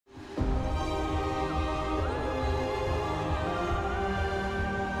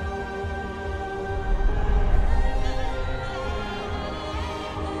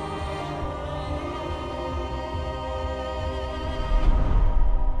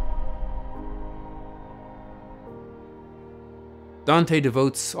Dante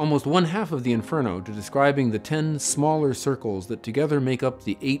devotes almost one half of the Inferno to describing the 10 smaller circles that together make up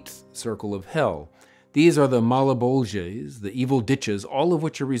the 8th circle of hell. These are the Malebolges, the evil ditches, all of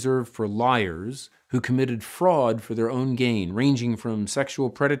which are reserved for liars who committed fraud for their own gain, ranging from sexual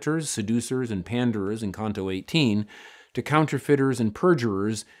predators, seducers, and panderers in Canto 18, to counterfeiters and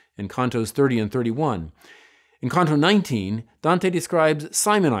perjurers in Cantos 30 and 31. In Canto 19, Dante describes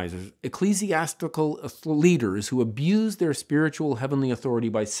Simonizers, ecclesiastical leaders who abuse their spiritual heavenly authority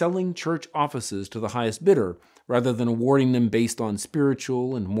by selling church offices to the highest bidder, rather than awarding them based on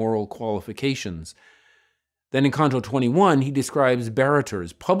spiritual and moral qualifications. Then in Canto 21, he describes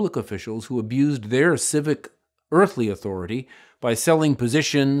barators, public officials who abused their civic earthly authority by selling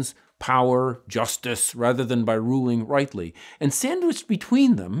positions, power, justice, rather than by ruling rightly. And sandwiched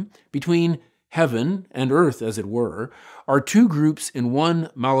between them, between heaven and earth, as it were, are two groups in one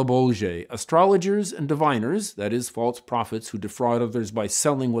Malebolge, astrologers and diviners, that is, false prophets who defraud others by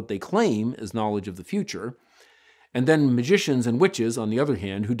selling what they claim as knowledge of the future, and then magicians and witches, on the other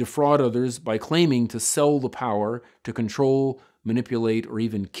hand, who defraud others by claiming to sell the power to control, manipulate, or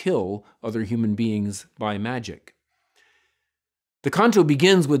even kill other human beings by magic. The canto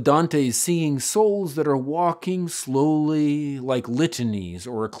begins with Dante seeing souls that are walking slowly like litanies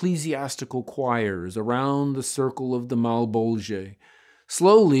or ecclesiastical choirs around the circle of the Malebolge,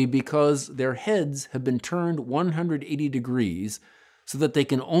 slowly because their heads have been turned 180 degrees so that they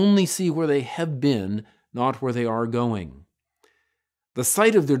can only see where they have been, not where they are going. The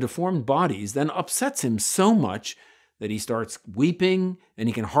sight of their deformed bodies then upsets him so much that he starts weeping and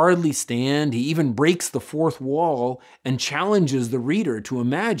he can hardly stand. He even breaks the fourth wall and challenges the reader to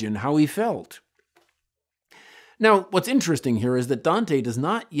imagine how he felt. Now, what's interesting here is that Dante does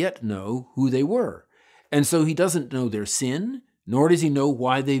not yet know who they were, and so he doesn't know their sin, nor does he know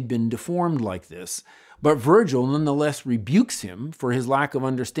why they've been deformed like this. But Virgil nonetheless rebukes him for his lack of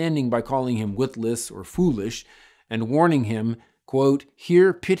understanding by calling him witless or foolish and warning him, quote,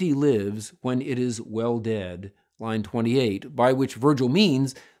 "Here pity lives when it is well dead," line 28, by which Virgil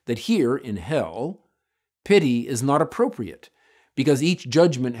means that here, in hell, pity is not appropriate, because each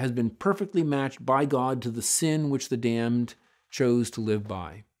judgment has been perfectly matched by God to the sin which the damned chose to live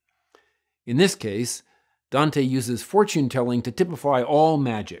by. In this case, Dante uses fortune-telling to typify all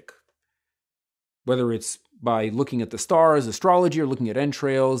magic, whether it's by looking at the stars, astrology, or looking at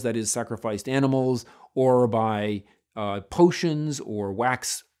entrails, that is, sacrificed animals, or by potions or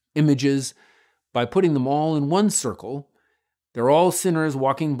wax images. By putting them all in one circle, they're all sinners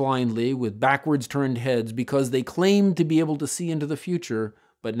walking blindly with backwards turned heads because they claim to be able to see into the future,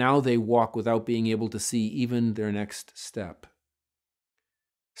 but now they walk without being able to see even their next step.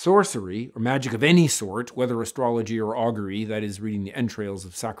 Sorcery, or magic of any sort, whether astrology or augury, that is, reading the entrails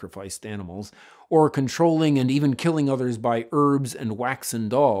of sacrificed animals, or controlling and even killing others by herbs and waxen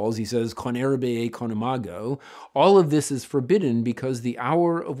dolls, he says, con herbe e con imago, all of this is forbidden because the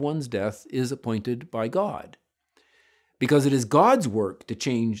hour of one's death is appointed by God. Because it is God's work to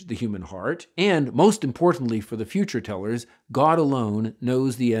change the human heart, and most importantly for the future tellers, God alone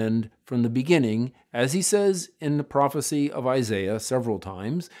knows the end from the beginning, as he says in the prophecy of Isaiah several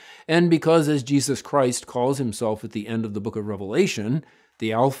times, and because, as Jesus Christ calls himself at the end of the book of Revelation,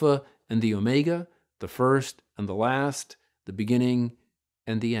 the Alpha and the Omega, the first and the last, the beginning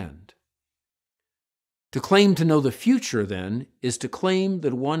and the end. To claim to know the future, then, is to claim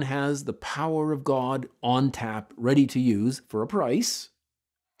that one has the power of God on tap, ready to use for a price,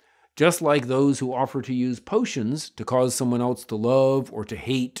 just like those who offer to use potions to cause someone else to love or to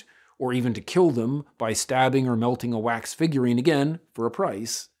hate or even to kill them by stabbing or melting a wax figurine, again, for a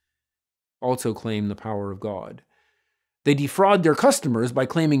price, also claim the power of God. They defraud their customers by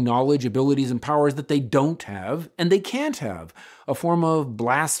claiming knowledge, abilities, and powers that they don't have and they can't have, a form of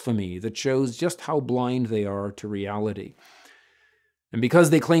blasphemy that shows just how blind they are to reality. And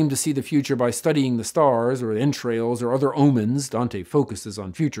because they claim to see the future by studying the stars or entrails or other omens, Dante focuses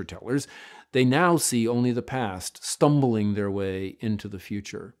on future tellers, they now see only the past, stumbling their way into the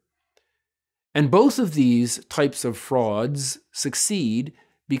future. And both of these types of frauds succeed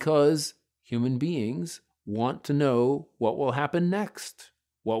because human beings want to know what will happen next,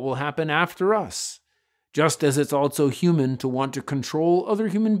 what will happen after us, just as it's also human to want to control other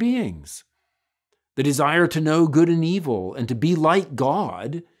human beings. The desire to know good and evil and to be like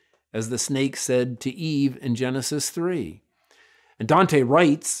God, as the snake said to Eve in Genesis 3. And Dante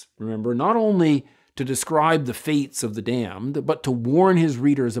writes, remember, not only to describe the fates of the damned, but to warn his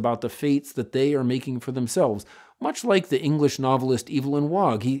readers about the fates that they are making for themselves, much like the English novelist Evelyn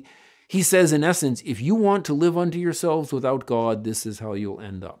Waugh. He says, in essence, if you want to live unto yourselves without God, this is how you'll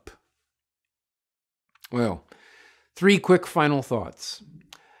end up. Well, 3 quick final thoughts.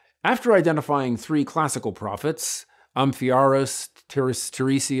 After identifying 3 classical prophets, Amphiaraus,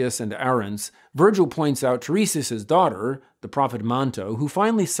 Tiresias, and Arens, Virgil points out Tiresias' daughter, the prophet Manto, who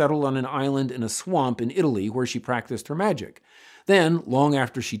finally settled on an island in a swamp in Italy where she practiced her magic. Then, long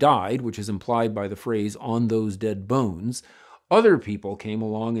after she died, which is implied by the phrase, on those dead bones, other people came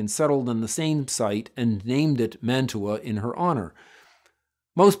along and settled on the same site and named it Mantua in her honor.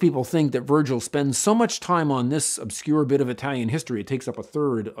 Most people think that Virgil spends so much time on this obscure bit of Italian history, it takes up a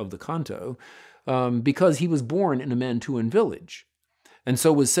third of the Canto, because he was born in a Mantuan village, and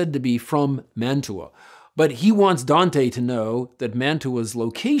so was said to be from Mantua. But he wants Dante to know that Mantua's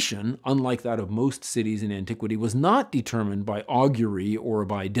location, unlike that of most cities in antiquity, was not determined by augury or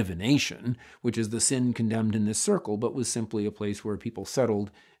by divination, which is the sin condemned in this circle, but was simply a place where people settled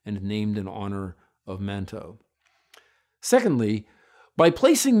and named in honor of Manto. Secondly, by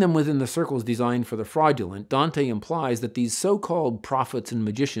placing them within the circles designed for the fraudulent, Dante implies that these so-called prophets and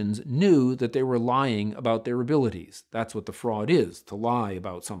magicians knew that they were lying about their abilities. That's what the fraud is, to lie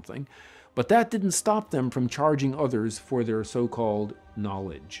about something. But that didn't stop them from charging others for their so-called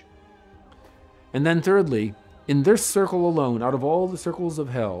knowledge. And then thirdly, in this circle alone, out of all the circles of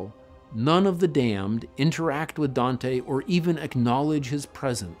hell, none of the damned interact with Dante or even acknowledge his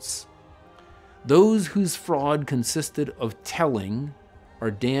presence. Those whose fraud consisted of telling are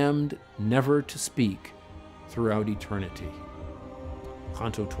damned never to speak throughout eternity.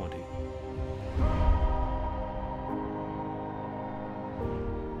 Canto 20.